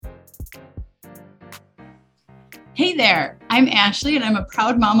Hey there, I'm Ashley and I'm a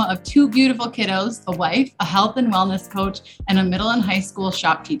proud mama of two beautiful kiddos, a wife, a health and wellness coach, and a middle and high school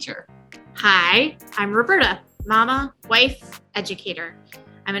shop teacher. Hi, I'm Roberta, mama, wife, educator.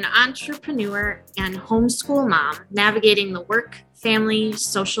 I'm an entrepreneur and homeschool mom navigating the work, family,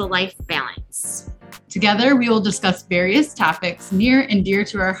 social life balance. Together, we will discuss various topics near and dear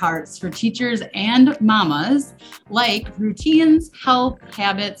to our hearts for teachers and mamas, like routines, health,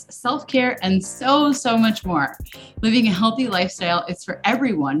 habits, self-care, and so much more. Living a healthy lifestyle is for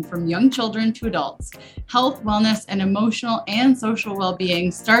everyone from young children to adults. Health, wellness, and emotional and social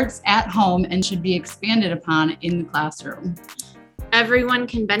well-being starts at home and should be expanded upon in the classroom. Everyone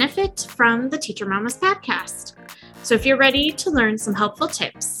can benefit from the Teacher Mamas podcast. So if you're ready to learn some helpful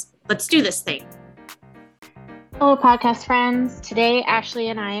tips, let's do this thing. Hello, podcast friends. Today, Ashley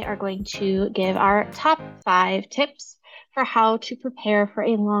and I are going to give our top 5 tips for how to prepare for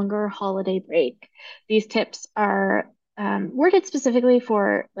a longer holiday break. These tips are worded specifically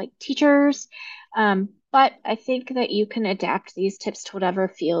for teachers, but I think that you can adapt these tips to whatever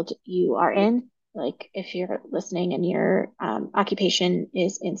field you are in. Like if you're listening and your occupation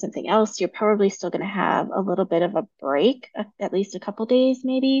is in something else, you're probably still going to have a little bit of a break, at least a couple days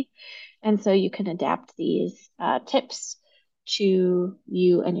maybe. And so you can adapt these tips to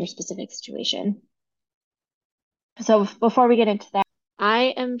you and your specific situation. So before we get into that,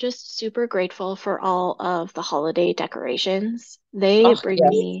 I am just super grateful for all of the holiday decorations. They bring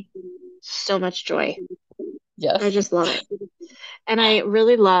me so much joy. Yes. I just love it. And I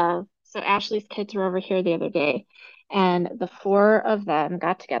really love, so Ashley's kids were over here the other day, and the 4 of them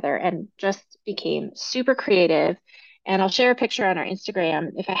got together and just became super creative. And I'll share a picture on our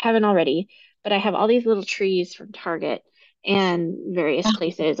Instagram if I haven't already, but I have all these little trees from Target and various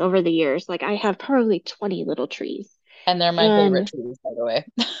places over the years. Like I have probably 20 little trees. And they're my favorite trees, by the way.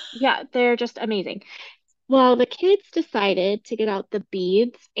 Yeah, they're just amazing. Well, the kids decided to get out the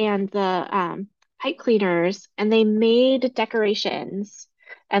beads and the pipe cleaners, and they made decorations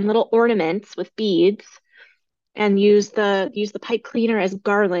and little ornaments with beads and use the pipe cleaner as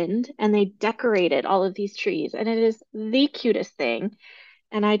garland, and they decorated all of these trees, and it is the cutest thing,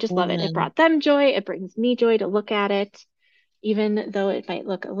 and I just love it. It brought them joy. It brings me joy to look at it, even though it might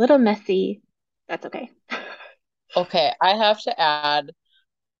look a little messy. That's okay. Okay, I have to add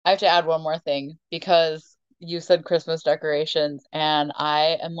one more thing because you said Christmas decorations, and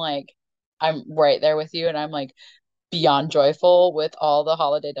I'm right there with you, and I'm like beyond joyful with all the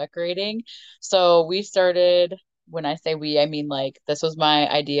holiday decorating. So we started, when I say we, I mean this was my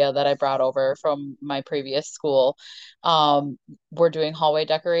idea that I brought over from my previous school. We're doing hallway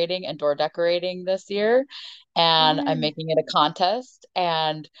decorating and door decorating this year, and I'm making it a contest,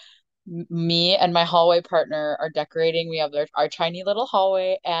 and me and my hallway partner are decorating. We have our tiny little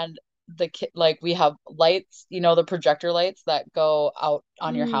hallway, and we have lights, the projector lights that go out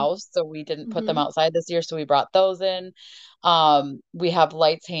on your house. So we didn't put them outside this year, so we brought those in. We have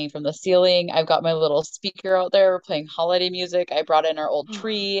lights hanging from the ceiling. I've got my little speaker out there. We're playing holiday music. I brought in our old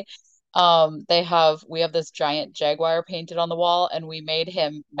tree. We have this giant jaguar painted on the wall, and we made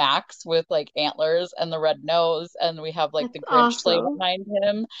him Max with antlers and the red nose, and we have the Grinch sleigh behind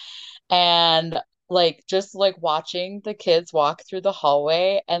him. And just watching the kids walk through the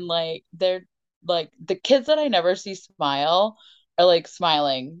hallway, and they're the kids that I never see smile are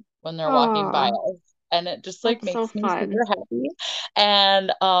smiling when they're walking by us, and it just makes me super happy.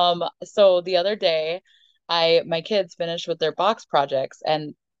 And so the other day my kids finished with their box projects,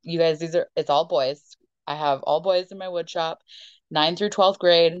 and you guys, it's all boys. I have all boys in my wood shop, 9th through 12th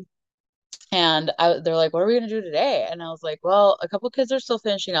grade. And they're like, what are we going to do today? And I was like, well, a couple kids are still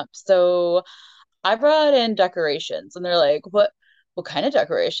finishing up. So I brought in decorations, and they're like, what kind of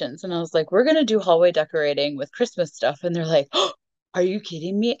decorations? And I was like, we're going to do hallway decorating with Christmas stuff. And they're like, oh, are you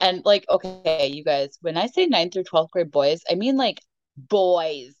kidding me? And okay, you guys, when I say 9th through 12th grade boys, I mean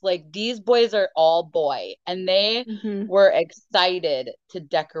boys. These boys are all boy, and they were excited to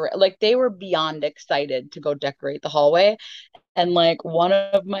decorate. They were beyond excited to go decorate the hallway. And one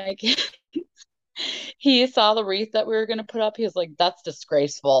of my kids, he saw the wreath that we were going to put up. He was like, that's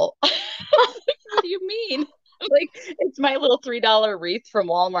disgraceful. What do you mean? It's my little $3 wreath from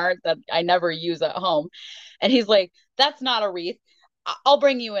Walmart that I never use at home. And he's like, that's not a wreath. I'll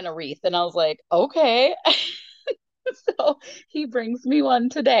bring you in a wreath. And I was like, okay. So he brings me one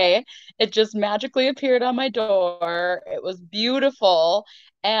today. It just magically appeared on my door. It was beautiful.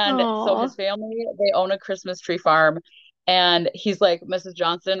 And so his family, they own a Christmas tree farm. And he's like, Mrs.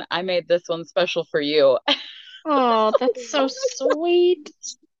 Johnson, I made this one special for you. Oh, that's so sweet.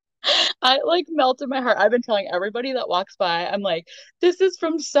 I melted my heart. I've been telling everybody that walks by, I'm like, this is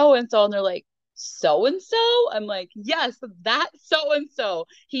from so and so. And they're like, so and so? I'm like, yes, that so and so.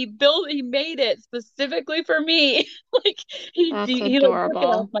 He made it specifically for me. Like That's he like took it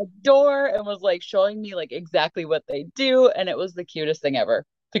off adorable. my door and was like showing me like exactly what they do, and it was the cutest thing ever.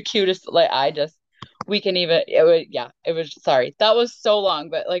 The cutest, like I just we can even it would yeah, it was sorry. That was so long,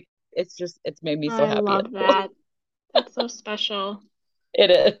 but like it's made me so I happy. love that. That's so special.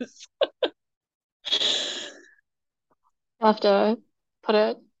 It is. You'll have to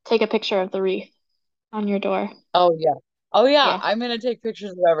take a picture of the wreath on your door. Oh yeah. Oh yeah, Yeah. I'm gonna take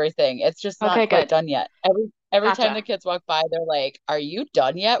pictures of everything. It's just not Okay, quite good. done yet. Every time the Gotcha. kids walk by, they're like, "Are you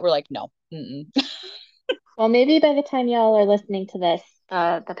done yet?" We're like, "No." Mm-mm. Well, maybe by the time y'all are listening to this,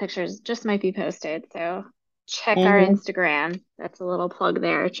 the pictures just might be posted. So check our Hmm. Instagram. That's a little plug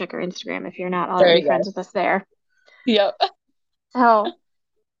there. Check our Instagram if you're not There already you friends go. with us there. Yep. So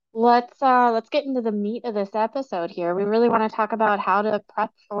let's get into the meat of this episode here. We really want to talk about how to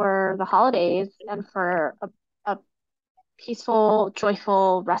prep for the holidays and for a peaceful,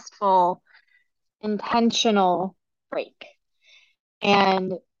 joyful, restful, intentional break.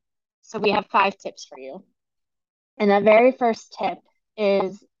 And so we have 5 tips for you. And the very first tip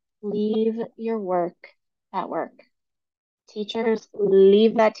is leave your work at work. Teachers,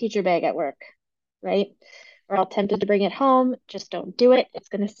 leave that teacher bag at work, right? We're all tempted to bring it home. Just don't do it. It's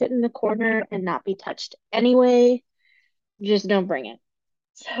going to sit in the corner and not be touched anyway. Just don't bring it.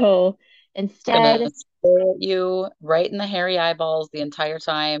 So Gonna instead, stare at you right in the hairy eyeballs the entire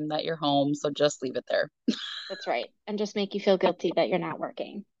time that you're home, so just leave it there. that's right. And just make you feel guilty that you're not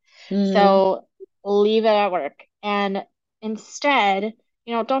working. Hmm. So leave it at work. And instead,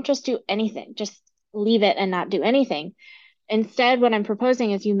 don't just do anything. Just leave it and not do anything. Instead, what I'm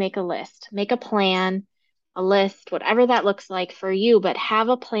proposing is you make a list, make a plan, a list, whatever that looks like for you, but have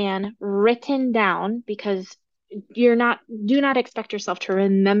a plan written down because do not expect yourself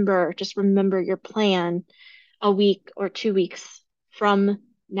to just remember your plan a week or 2 weeks from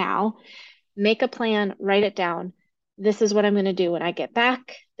now. Make a plan, write it down. This is what I'm going to do when I get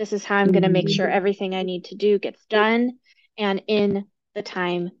back. This is how I'm going to make sure Hmm. everything I need to do gets done and in the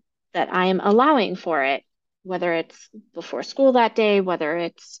time that I am allowing for it, whether it's before school that day, whether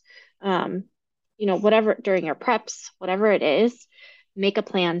it's, um, whatever during your preps, whatever it is, make a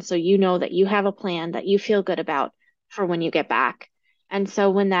plan so you know that you have a plan that you feel good about for when you get back. And so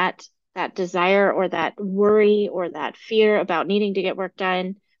when that desire or that worry or that fear about needing to get work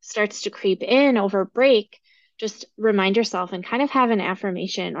done starts to creep in over break, just remind yourself and kind of have an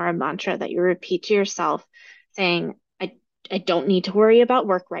affirmation or a mantra that you repeat to yourself saying, I don't need to worry about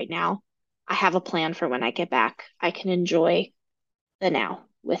work right now. I have a plan for when I get back. I can enjoy the now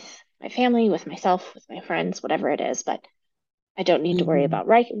with my family, with myself, with my friends, whatever it is, but I don't need to worry Hmm. about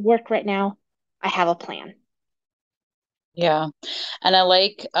work right now. I have a plan. Yeah. And I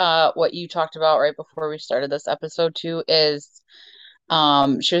like what you talked about right before we started this episode too is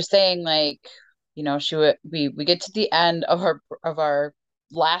she was saying like, she would we get to the end of our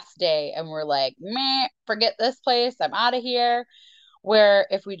last day and we're like, meh, forget this place. I'm out of here. Where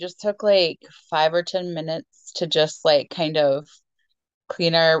if we just took like 5 or 10 minutes to just like kind of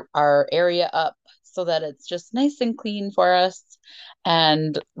clean our area up so that it's just nice and clean for us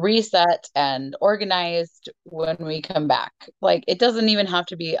and reset and organized when we come back. Like it doesn't even have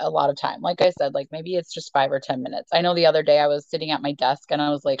to be a lot of time. Like I said, like maybe it's just 5 or 10 minutes. I know the other day I was sitting at my desk and I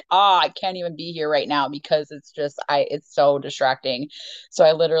was like, I can't even be here right now because it's so distracting. So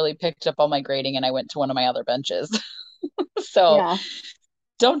I literally picked up all my grading and I went to one of my other benches. So Yeah.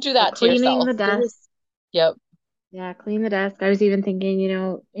 don't do So that to cleaning yourself. the desk. Yep. Yeah, clean the desk. I was even thinking,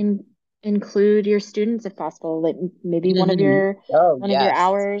 include your students if possible. Like maybe Hmm. Oh, one of your yes.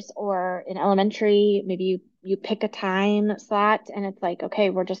 hours or in elementary, maybe you pick a time slot and it's like, okay,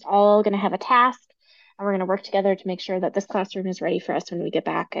 we're just all going to have a task and we're going to work together to make sure that this classroom is ready for us when we get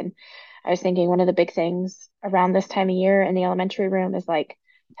back. And I was thinking one of the big things around this time of year in the elementary room is like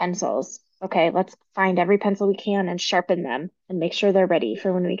pencils. Okay, let's find every pencil we can and sharpen them and make sure they're ready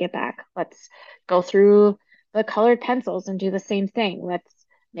for when we get back. Let's go through the colored pencils and do the same thing. Let's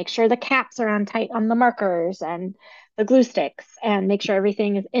make sure the caps are on tight on the markers and the glue sticks and make sure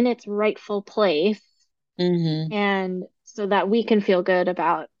everything is in its rightful place. Hmm. And so that we can feel good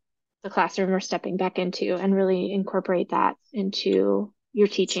about the classroom we're stepping back into and really incorporate that into your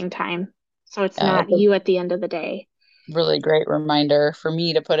teaching time. So it's Yeah, not it's a you at the end of the day. really great reminder for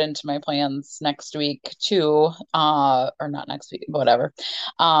me to put into my plans next week too. Or not next week, whatever.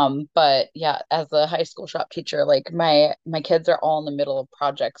 But yeah, as a high school shop teacher, like my kids are all in the middle of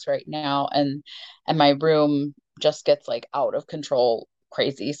projects right now, and my room just gets like out of control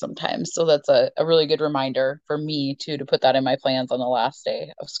crazy sometimes. So that's a really good reminder for me too, to put that in my plans on the last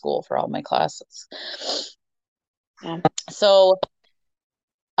day of school for all my classes. Yeah. So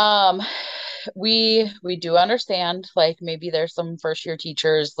um we do understand, like, maybe there's some first year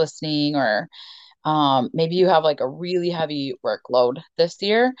teachers listening, or maybe you have like a really heavy workload this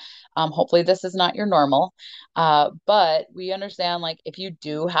year. Hopefully this is not your normal. But we understand, like, if you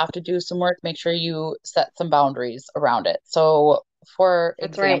do have to do some work, make sure you set some boundaries around it. So for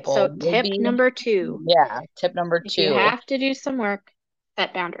That's right. So example, tip maybe, number two, yeah, tip number if you two. have to do some work,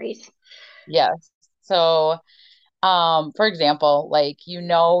 set boundaries. Yes. So for example, like, you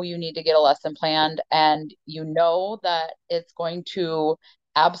need to get a lesson planned, and you know that it's going to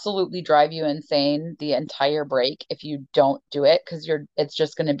absolutely drive you insane the entire break if you don't do it, because it's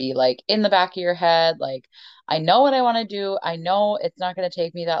just going to be like in the back of your head, like, I know what I want to do. I know it's not going to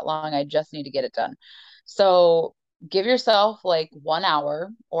take me that long. I just need to get it done. So give yourself like 1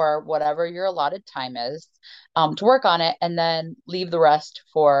 hour or whatever your allotted time is, to work on it, and then leave the rest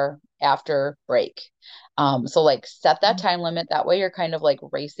for after break. So like set that time limit. That way you're kind of like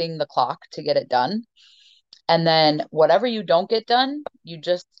racing the clock to get it done. And then whatever you don't get done, you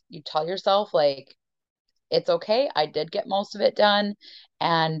tell yourself, like, it's okay. I did get most of it done,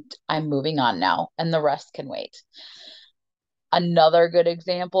 and I'm moving on now, and the rest can wait. Another good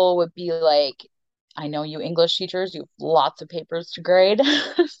example would be like, I know you English teachers, you have lots of papers to grade.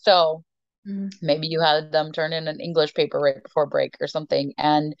 So Mhm. maybe you had them turn in an English paper right before break or something,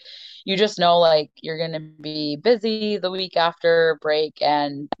 and you just know, like, you're going to be busy the week after break,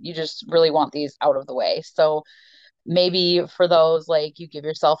 and you just really want these out of the way. So maybe for those, like, you give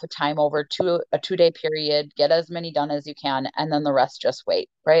yourself a time over a 2 day period, get as many done as you can, and then the rest just wait,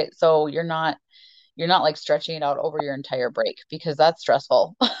 right? So you're not like stretching it out over your entire break, because that's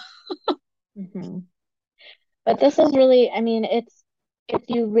stressful. Mhm. But this is really, I mean, it's if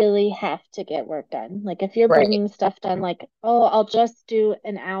you really have to get work done. Like if you're Right. bringing stuff done, like, oh, I'll just do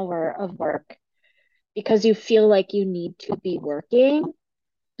an hour of work because you feel like you need to be working,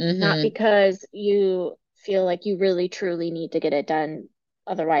 not Mm-hmm. because you feel like you really truly need to get it done.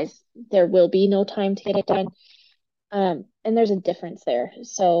 Otherwise, there will be no time to get it done. And there's a difference there.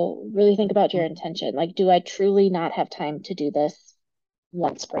 So really think about your intention. Like, do I truly not have time to do this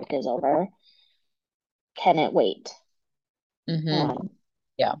once break is over? Can it wait? Mm-hmm. Um,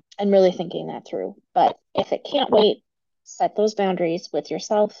 Yeah. and really thinking that through. But if it can't wait, set those boundaries with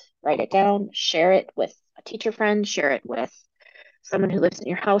yourself, write it down, share it with a teacher friend, share it with someone who lives in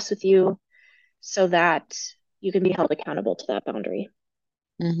your house with you so that you can be held accountable to that boundary.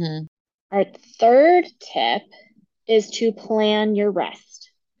 Mm-hmm. Our third tip is to plan your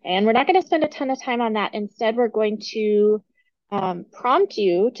rest. And we're not going to spend a ton of time on that. Instead, we're going to prompt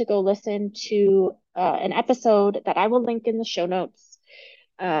you to go listen to an episode that I will link in the show notes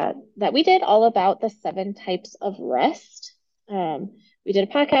that we did all about the 7 types of rest. We did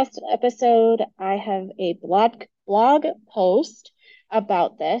a podcast episode. I have a blog post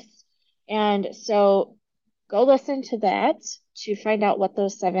about this. And so go listen to that to find out what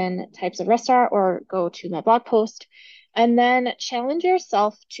those 7 types of rest are, or go to my blog post. And then challenge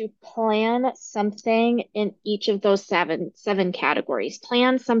yourself to plan something in each of those seven categories.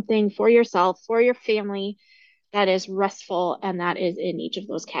 Plan something for yourself, for your family, that is restful and that is in each of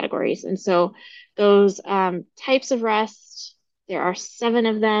those categories. And so those types of rest, there are 7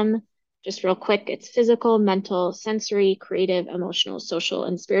 of them. Just real quick, it's physical, mental, sensory, creative, emotional, social,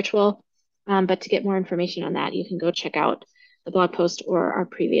 and spiritual. But to get more information on that, you can go check out the blog post or our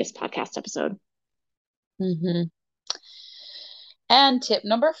previous podcast episode. Mm-hmm. And tip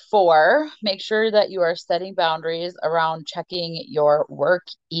number 4, make sure that you are setting boundaries around checking your work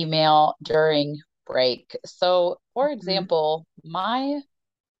email during break. So, for Mhm. example, my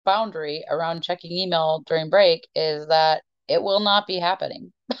boundary around checking email during break is that it will not be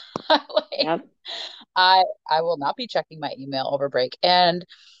happening. Like, Yep. I will not be checking my email over break. And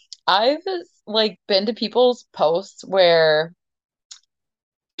I've like been to people's posts where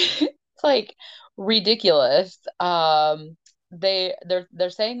it's like ridiculous. They're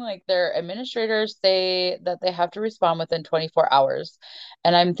saying like their administrators say that they have to respond within 24 hours.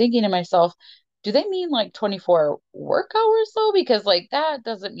 And I'm thinking to myself, do they mean like 24 work hours though? Because like that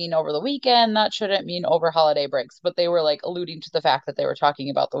doesn't mean over the weekend. That shouldn't mean over holiday breaks. But they were like alluding to the fact that they were talking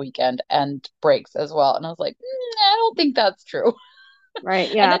about the weekend and breaks as well. And I was like, I don't think that's true. Right.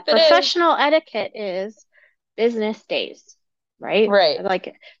 And Yeah. if it is, Professional etiquette is business days, right? right.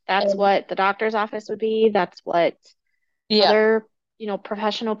 Like that's And what the doctor's office would be. That's what yeah. other,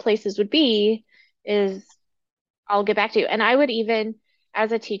 professional places would be, is I'll get back to you. And I would even,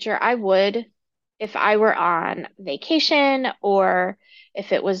 as a teacher, I would, if I were on vacation or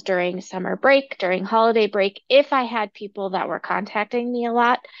if it was during summer break, during holiday break, if I had people that were contacting me a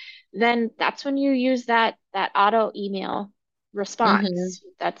lot, then that's when you use that auto email Mm-hmm. response.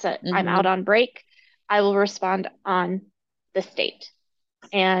 That's it. I'm Mm-hmm. out on break. I will respond on the state.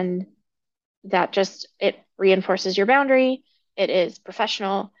 And that just it reinforces your boundary. It is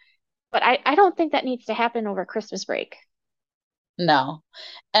professional. But I don't think that needs to happen over Christmas break. No.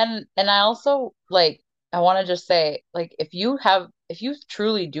 And I also like I want to just say like if you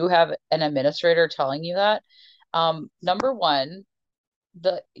truly do have an administrator telling you that, number one,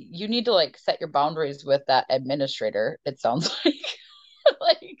 the you need to like set your boundaries with that administrator, it sounds like.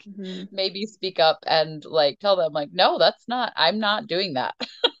 Like Hmm. maybe speak up and like tell them like, no, I'm not doing that.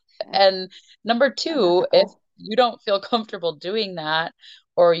 That's And number two, if unethical. you don't feel comfortable doing that,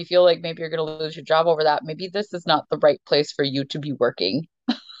 or you feel like maybe you're going to lose your job over that, maybe this is not the right place for you to be working.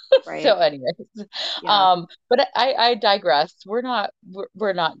 So Right. anyways, Yeah. but I digress. We're not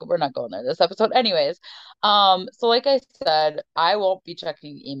going there this episode. Anyways, so like I said, I won't be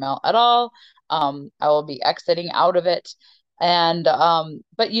checking email at all. I will be exiting out of it. And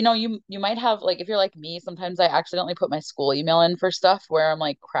but you might have like if you're like me, sometimes I accidentally put my school email in for stuff where I'm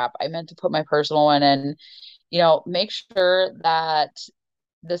like, crap, I meant to put my personal one in. Make sure that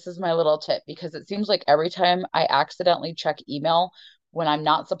this is my little tip because it seems like every time I accidentally check email when I'm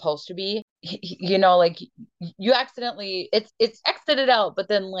not supposed to be, like you accidentally it's exited out, but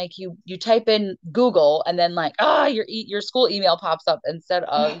then like you type in Google and then like your school email pops up instead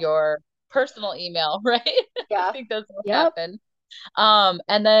of your personal email, right? I Yeah. think that's what Yep. happened.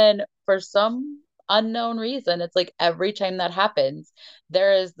 And then for some unknown reason, it's like every time that happens,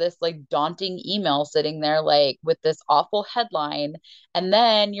 there is this like daunting email sitting there, like with this awful headline. And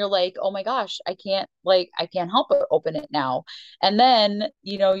then you're like, oh my gosh, I can't help but open it now. And then,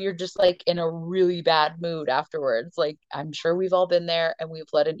 you're just like in a really bad mood afterwards. Like I'm sure we've all been there and we've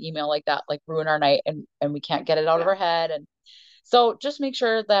let an email like that like ruin our night and we can't get it out of Yeah. our head. And so just make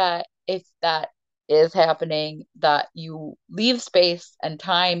sure that if that is happening, that you leave space and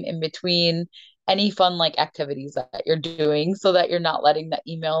time in between any fun like activities that you're doing so that you're not letting that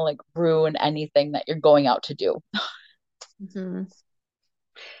email like ruin anything that you're going out to do. Hmm.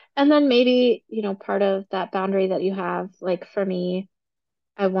 And then maybe, part of that boundary that you have, like for me,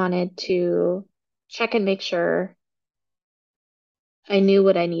 I wanted to check and make sure I knew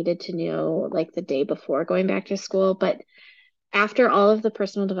what I needed to know like the day before going back to school. But after all of the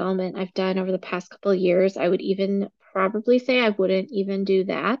personal development I've done over the past couple of years, I would even probably say I wouldn't even do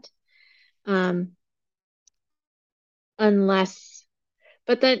that. Um, unless,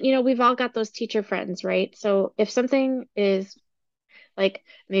 but then, we've all got those teacher friends, right? So if something is like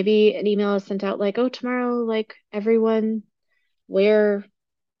maybe an email is sent out like, oh, tomorrow, like everyone wear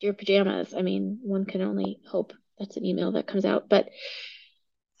your pajamas. I mean, one can only hope that's an email that comes out, but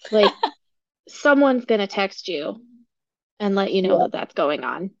like someone's gonna text you and let you know Yeah. that that's going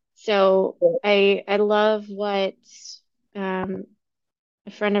on. So I love what um,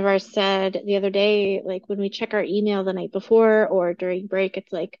 a friend of ours said the other day, like when we check our email the night before or during break,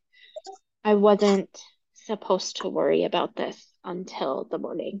 it's like I wasn't supposed to worry about this until the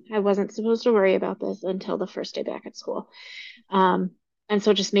morning. I wasn't supposed to worry about this until the first day back at school. Um, and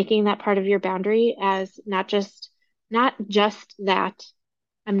so just making that part of your boundary as not just that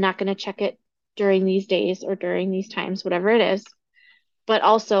I'm not going to check it during these days or during these times, whatever it is, but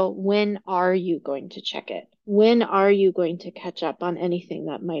also when are you going to check it? When are you going to catch up on anything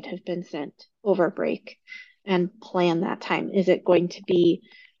that might have been sent over break and plan that time? Is it going to be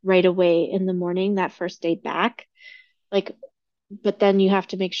right away in the morning, that first day back? Like, but then you have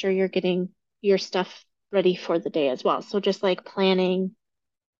to make sure you're getting your stuff ready for the day as well. So just like planning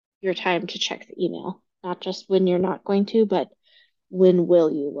your time to check the email, not just when you're not going to, but when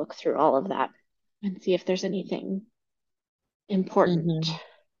will you look through all of that and see if there's anything important. Hmm.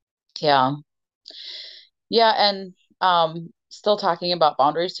 Yeah. Yeah. And still talking about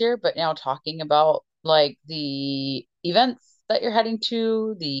boundaries here, but now talking about like the events that you're heading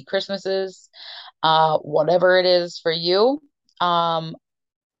to, the Christmases, whatever it is for you. Um,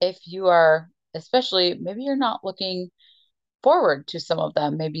 if you are, especially maybe you're not looking forward to some of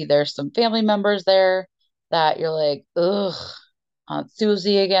them. Maybe there's some family members there that you're like, ugh, Aunt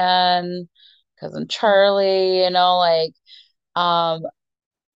Susie again, cousin Charlie, like, um,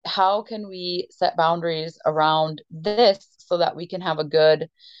 how can we set boundaries around this so that we can have a good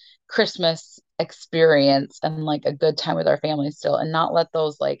Christmas experience and like a good time with our family still and not let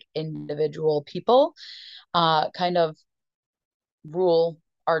those like individual people kind of rule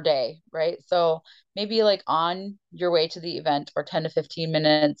our day, right? So maybe like on your way to the event or 10 to 15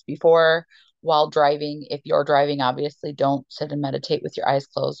 minutes before while driving. If you're driving, obviously don't sit and meditate with your eyes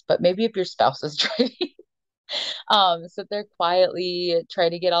closed, but maybe if your spouse is driving, sit there quietly, try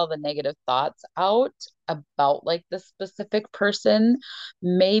to get all the negative thoughts out about like the specific person.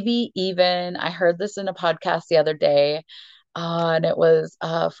 Maybe even I heard this in a podcast the other day, and it was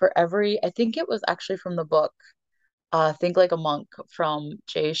for every, I think it was actually from the book Think Like a Monk from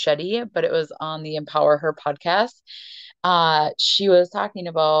Jay Shetty, but it was on the Empower Her podcast. She was talking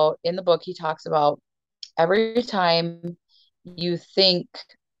about in the book, he talks about every time you think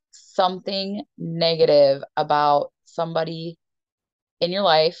something negative about somebody in your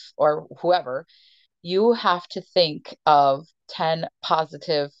life or whoever, you have to think of 10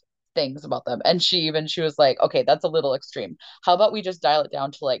 positive things about them. And she was like, okay, that's a little extreme. How about we just dial it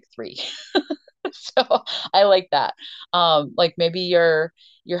down to like three? So I like that. Like maybe you're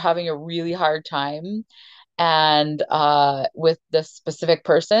having a really hard time and with this specific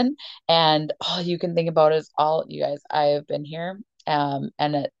person, and all you can think about is, all you guys, I have been here, and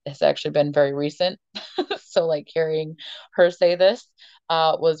it has actually been very recent. So like hearing her say this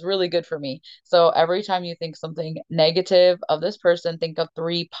was really good for me. So every time you think something negative of this person, think of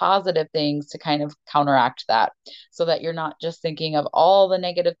three positive things to kind of counteract that, so that you're not just thinking of all the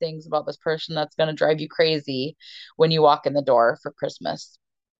negative things about this person that's going to drive you crazy when you walk in the door for Christmas.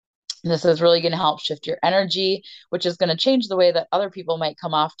 This is really going to help shift your energy, which is going to change the way that other people might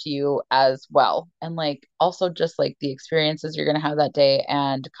come off to you as well. And like also just like the experiences you're going to have that day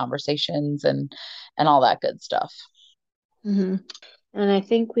and conversations and all that good stuff. Mm-hmm. And I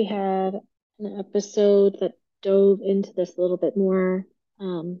think we had an episode that dove into this a little bit more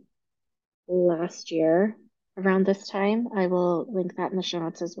last year around this time. I will link that in the show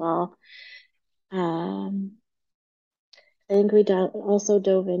notes as well. Um, I think we also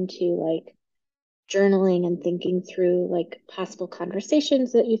dove into like journaling and thinking through like possible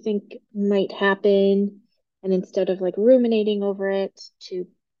conversations that you think might happen. And instead of like ruminating over it, to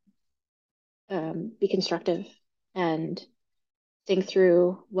be constructive and think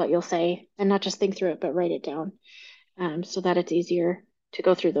through what you'll say, and not just think through it, but write it down, so that it's easier to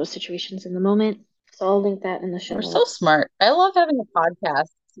go through those situations in the moment. So I'll link that in the show We're so notes. smart. I love having a podcast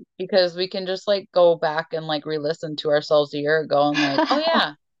because we can just like go back and like re-listen to ourselves a year ago and like, oh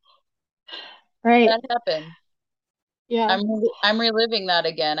yeah, Right. that happened. Yeah. I'm reliving that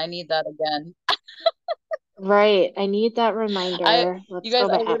again. I need that again. Right. I need that I reminder. you Let's guys,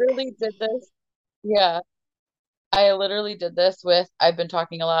 go I back. literally did this. Yeah. I literally did this with, I've been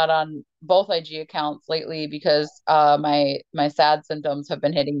talking a lot on both IG accounts lately because my sad symptoms have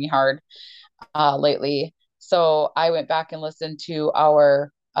been hitting me hard lately. So I went back and listened to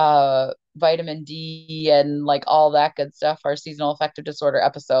our vitamin D and like all that good stuff, our seasonal affective disorder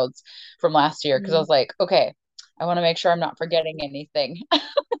episodes from last year, because I Mhm. was like, okay, I want to make sure I'm not forgetting anything.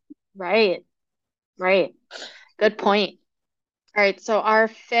 Right. Right. Good point. All right. So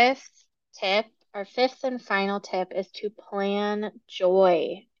tip, our fifth and final tip is to plan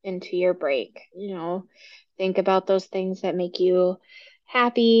joy into your break. Think about those things that make you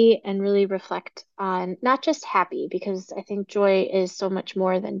happy and really reflect on not just happy, because I think joy is so much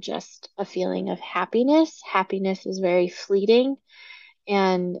more than just a feeling of happiness. Happiness is very fleeting.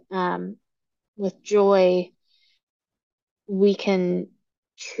 And with joy, we can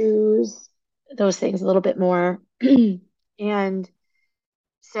choose those things a little bit more. And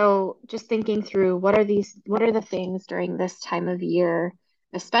so just thinking through what are the things during this time of year,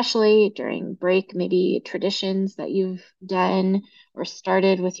 especially during break, maybe traditions that you've done or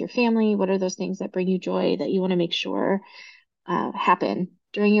started with your family. What are those things that bring you joy that you want to make sure happen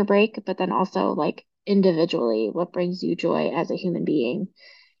during your break? But then also like individually, what brings you joy as a human being,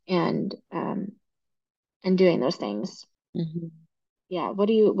 and doing those things. Mhm. Yeah. What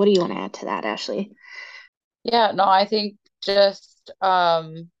do you want to add to that, Ashley? Yeah, no, I think just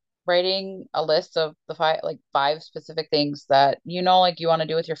writing a list of the five specific things that like you want to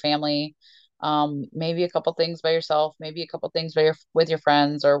do with your family, maybe a couple things by yourself, maybe a couple things with your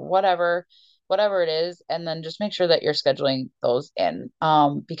friends or whatever it is, and then just make sure that you're scheduling those in,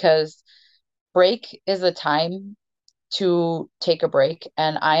 because break is a time to take a break,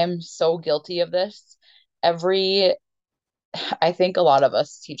 and I am so guilty of this. Every I think a lot of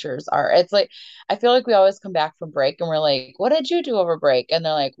us teachers are. It's like, I feel like we always come back from break and we're like, what did you do over break? And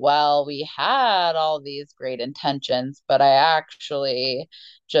they're like, well, we had all these great intentions, but I actually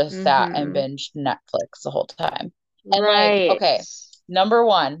just sat and Mm-hmm. binged Netflix the whole time. And like, Right. okay, number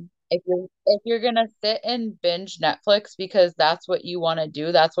one, if you're gonna sit and binge Netflix because that's what you want to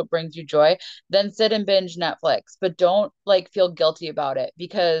do, that's what brings you joy, then sit and binge Netflix, but don't like feel guilty about it,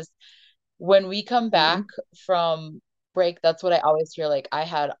 because when we come back Mhm. from break, that's what I always hear. Like I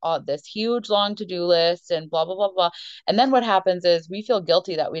had this huge long to-do list and blah, blah, blah, blah. And then what happens is we feel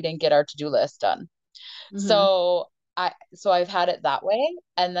guilty that we didn't get our to-do list done. So I've had it that way.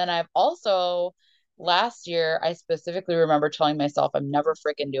 And then I've also last year, I specifically remember telling myself, I'm never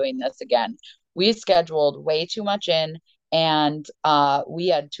freaking doing this again. We scheduled way too much in, and we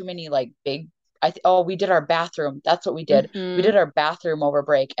had too many like big we did our bathroom. That's what we did. We did our bathroom over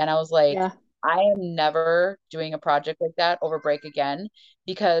break. And I was like, Yeah. I am never doing a project like that over break again,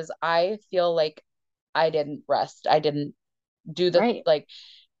 because I feel like I didn't rest. I didn't do the Right. like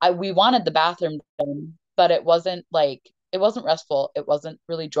we wanted the bathroom done, but it wasn't restful. It wasn't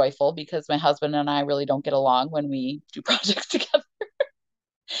really joyful because my husband and I really don't get along when we do projects together.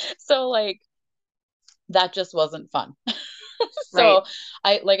 So like that just wasn't fun. So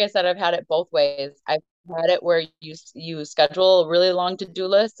Right. like I said, I've had it both ways. I've had it where you schedule a really long to-do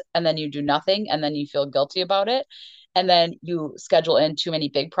list and then you do nothing and then you feel guilty about it. And then you schedule in too many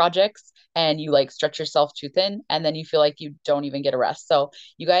big projects and you like stretch yourself too thin and then you feel like you don't even get a rest. So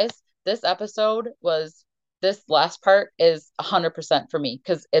you guys, this last part is 100% for me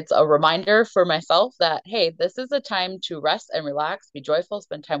because it's a reminder for myself that, hey, this is a time to rest and relax, be joyful,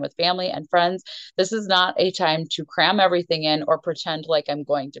 spend time with family and friends. This is not a time to cram everything in or pretend like I'm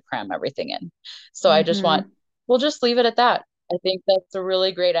going to cram everything in. So we'll just leave it at that. I think that's a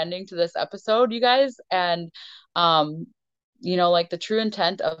really great ending to this episode, you guys. And, um, like the true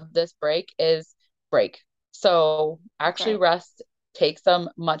intent of this break is break. So actually rest, take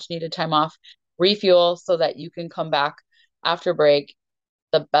some much needed time off, refuel so that you can come back after break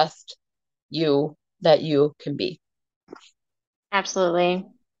the best you that you can be. Absolutely.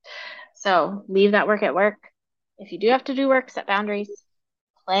 So leave that work at work. If you do have to do work, set boundaries,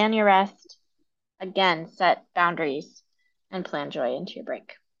 plan your rest. Again, set boundaries and plan joy into your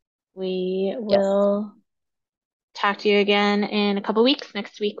break. We Yes. will talk to you again in a couple weeks.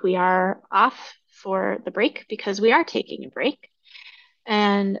 Next week, we are off for the break because we are taking a break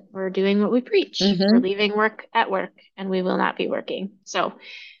and we're doing what we preach. We're leaving work at work and we will not be working. So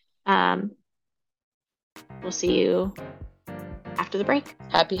we'll see you after the break.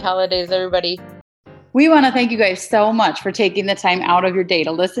 Happy holidays, everybody. We want to thank you guys so much for taking the time out of your day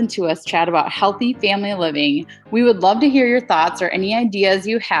to listen to us chat about healthy family living. We would love to hear your thoughts or any ideas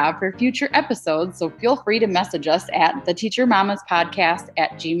you have for future episodes, so feel free to message us at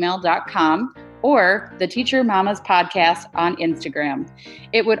theteachermamaspodcast@gmail.com or the Teacher Mamas Podcast on Instagram.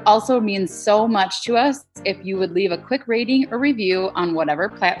 It would also mean so much to us if you would leave a quick rating or review on whatever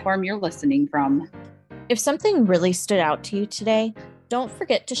platform you're listening from. If something really stood out to you today, don't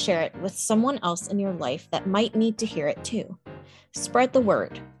forget to share it with someone else in your life that might need to hear it too. Spread the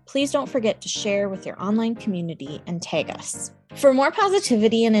word. Please don't forget to share with your online community and tag us. For more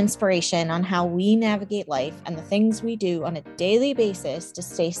positivity and inspiration on how we navigate life and the things we do on a daily basis to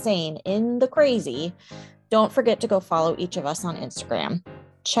stay sane in the crazy, don't forget to go follow each of us on Instagram.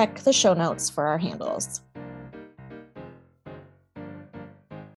 Check the show notes for our handles.